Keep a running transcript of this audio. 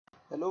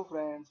Hello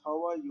friends,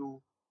 how are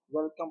you?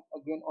 Welcome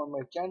again on my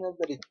channel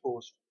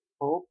Therichpost.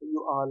 Hope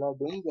you all are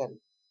doing well.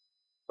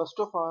 First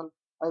of all,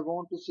 I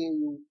want to say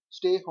you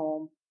stay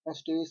home and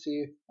stay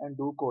safe and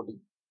do coding.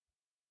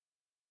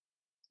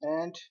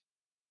 And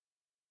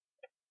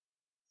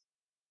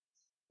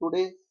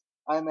today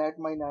I am at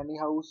my nanny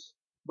house,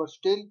 but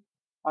still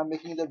I'm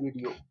making the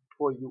video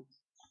for you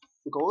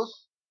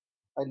because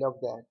I love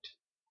that.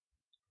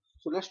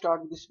 So let's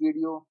start with this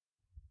video.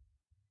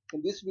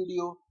 In this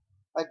video,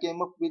 I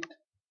came up with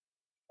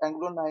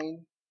Angular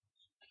 9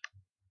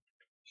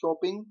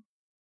 shopping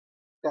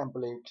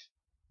template.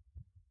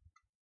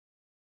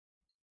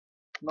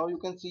 Now you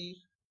can see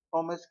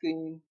on my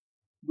screen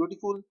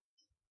beautiful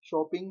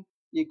shopping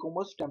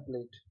e-commerce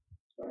template.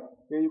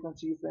 Here you can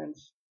see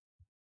friends,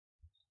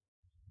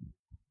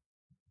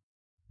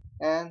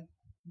 and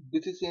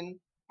this is in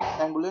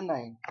Angular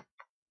 9.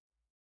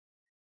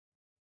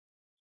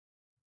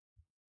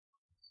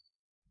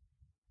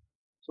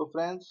 So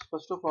friends,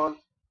 first of all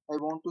I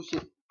want to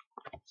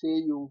say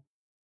you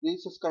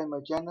please subscribe my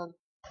channel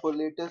for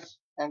latest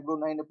Angular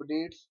 9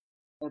 updates,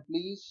 and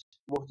please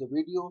watch the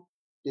video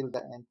till the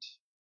end.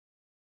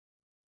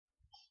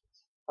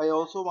 I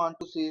also want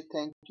to say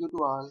thank you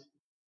to all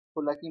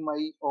for liking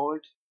my old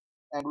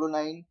Angular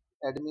 9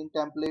 admin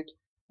template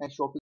and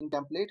shopping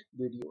template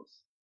videos.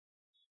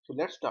 So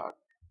let's start.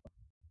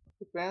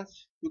 So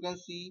friends, you can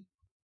see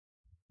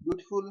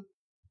beautiful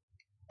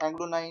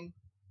Angular 9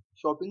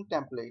 shopping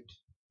template.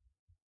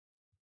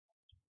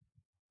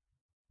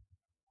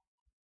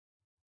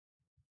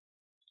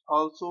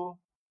 Also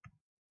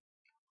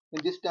in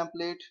this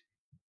template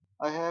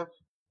I have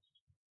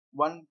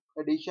one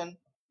addition,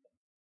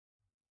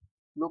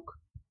 look,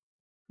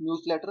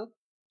 newsletter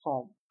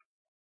form.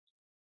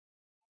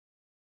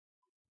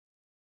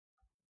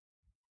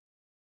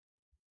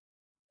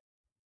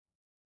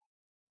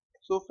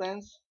 So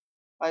friends,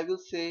 I will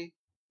say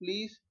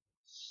please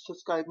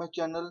subscribe my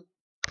channel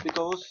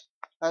because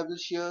I will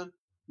share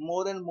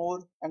more and more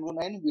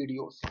Angular 9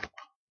 videos.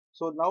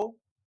 So now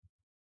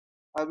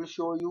I will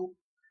show you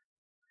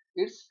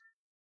its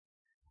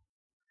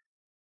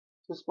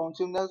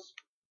responsiveness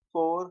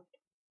for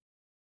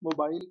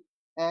mobile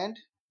and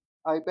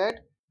iPad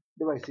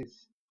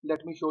devices.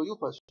 Let me show you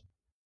first.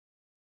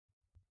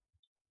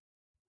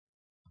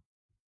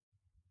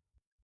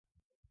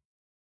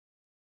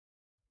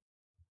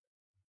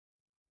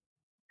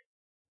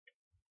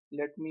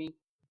 Let me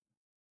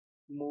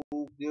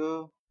move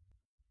there.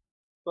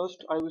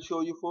 First I will show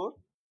you for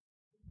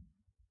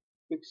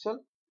Pixel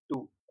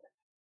 2.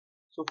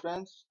 So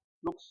friends,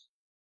 looks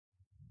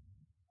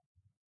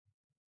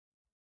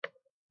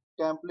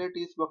template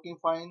is working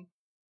fine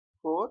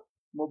for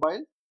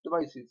mobile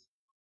devices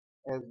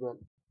as well.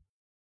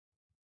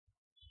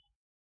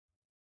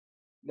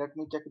 Let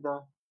me check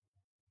the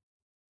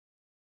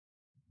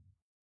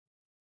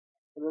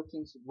other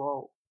things.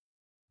 Wow,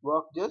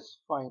 work just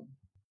fine.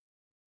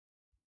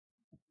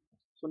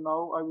 So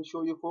now I will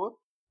show you for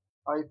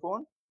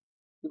iPhone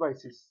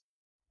devices.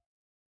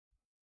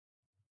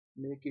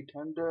 Make it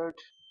 100,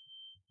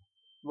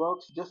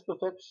 works just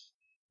perfect.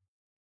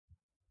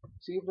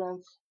 See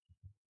friends,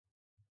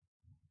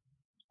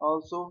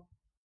 also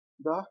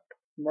the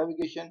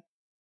navigation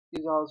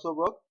is also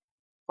work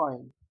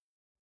fine.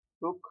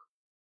 Look,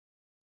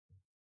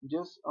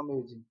 just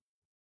amazing.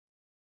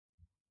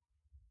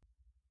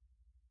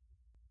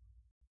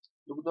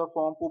 Look, the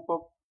form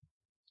pop-up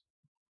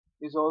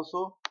is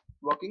also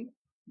working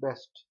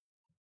best.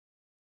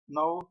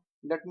 Now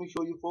let me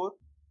show you for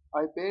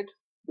iPad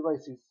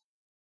devices.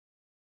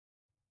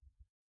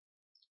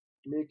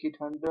 Make it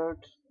 100.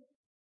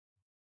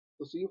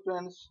 So see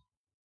friends,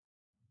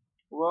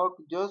 work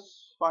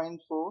just fine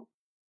for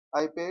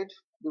iPad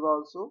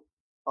device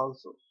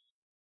also.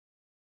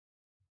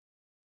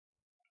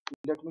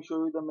 Let me show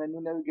you the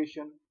menu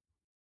navigation.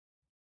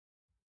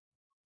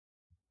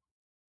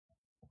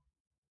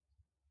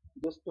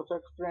 Just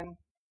perfect friend.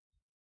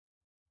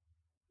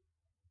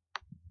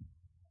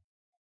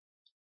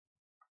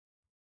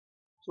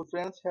 So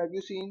friends, have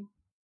you seen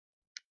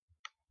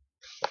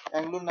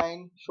Angular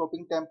 9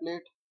 shopping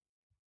template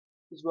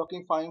is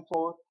working fine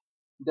for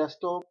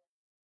desktop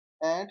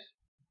and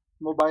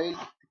mobile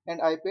and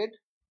iPad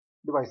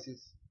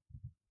devices.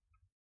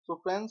 So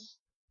friends,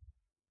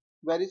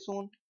 very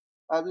soon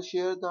I will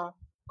share the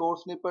code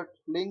snippet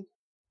link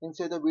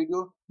inside the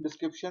video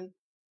description,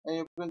 and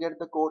you can get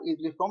the code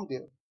easily from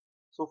there.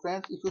 So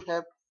friends, if you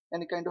have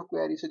any kind of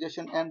query,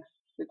 suggestion and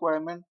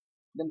requirement,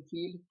 then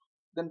feel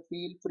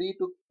free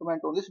to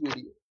comment on this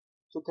video.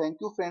 So thank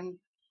you friend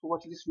for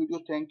watching this video.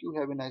 Thank you.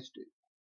 Have a nice day.